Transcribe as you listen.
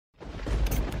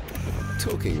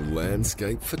Talking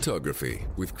landscape photography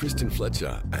with Kristen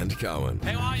Fletcher and Carwin.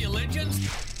 How are you, legends?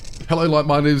 Hello,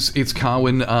 Lightminders. It's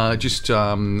Carwin. Just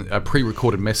a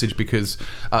pre-recorded message because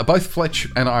both Fletch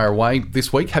and I are away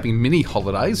this week having mini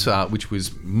holidays, which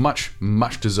was much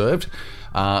deserved.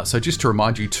 So just to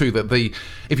remind you too that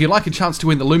if you'd like a chance to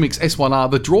win the Lumix S1R,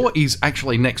 the draw is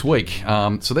actually next week.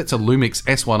 So that's a Lumix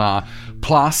S1R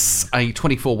plus a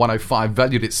 24105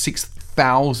 valued at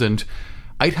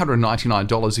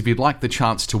 $6,899. If you'd like the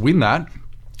chance to win that,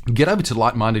 get over to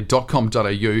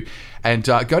lightminded.com.au and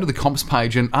go to the comps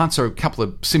page and answer a couple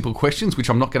of simple questions, which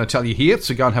I'm not going to tell you here,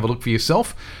 so go and have a look for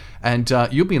yourself, and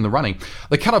you'll be in the running.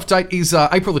 The cutoff date is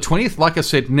April the 20th, like I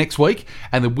said, next week,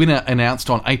 and the winner announced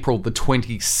on April the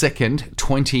 22nd,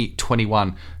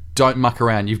 2021. Don't muck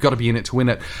around. You've got to be in it to win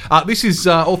it. This is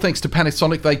all thanks to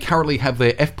Panasonic. They currently have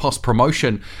their FPOS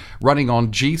promotion running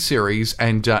on G Series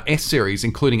and S Series,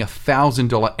 including a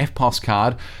 $1,000 FPOS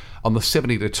card on the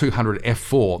 70 to 200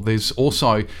 F4. There's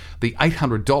also the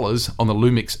 $800 on the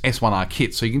Lumix S1R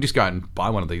kit, so you can just go and buy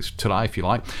one of these today if you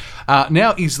like.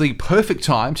 Now is the perfect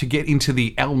time to get into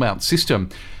the L-mount system.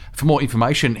 For more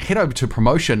information, head over to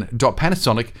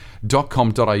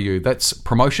promotion.panasonic.com.au. That's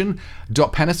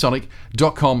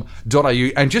promotion.panasonic.com.au.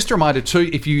 And just a reminder too,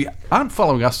 if you aren't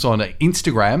following us on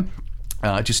Instagram,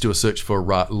 just do a search for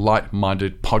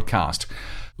Light-Minded Podcast.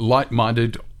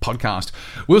 Light-Minded Podcast.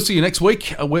 We'll see you next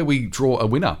week where we draw a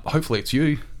winner. Hopefully it's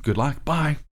you. Good luck. Bye.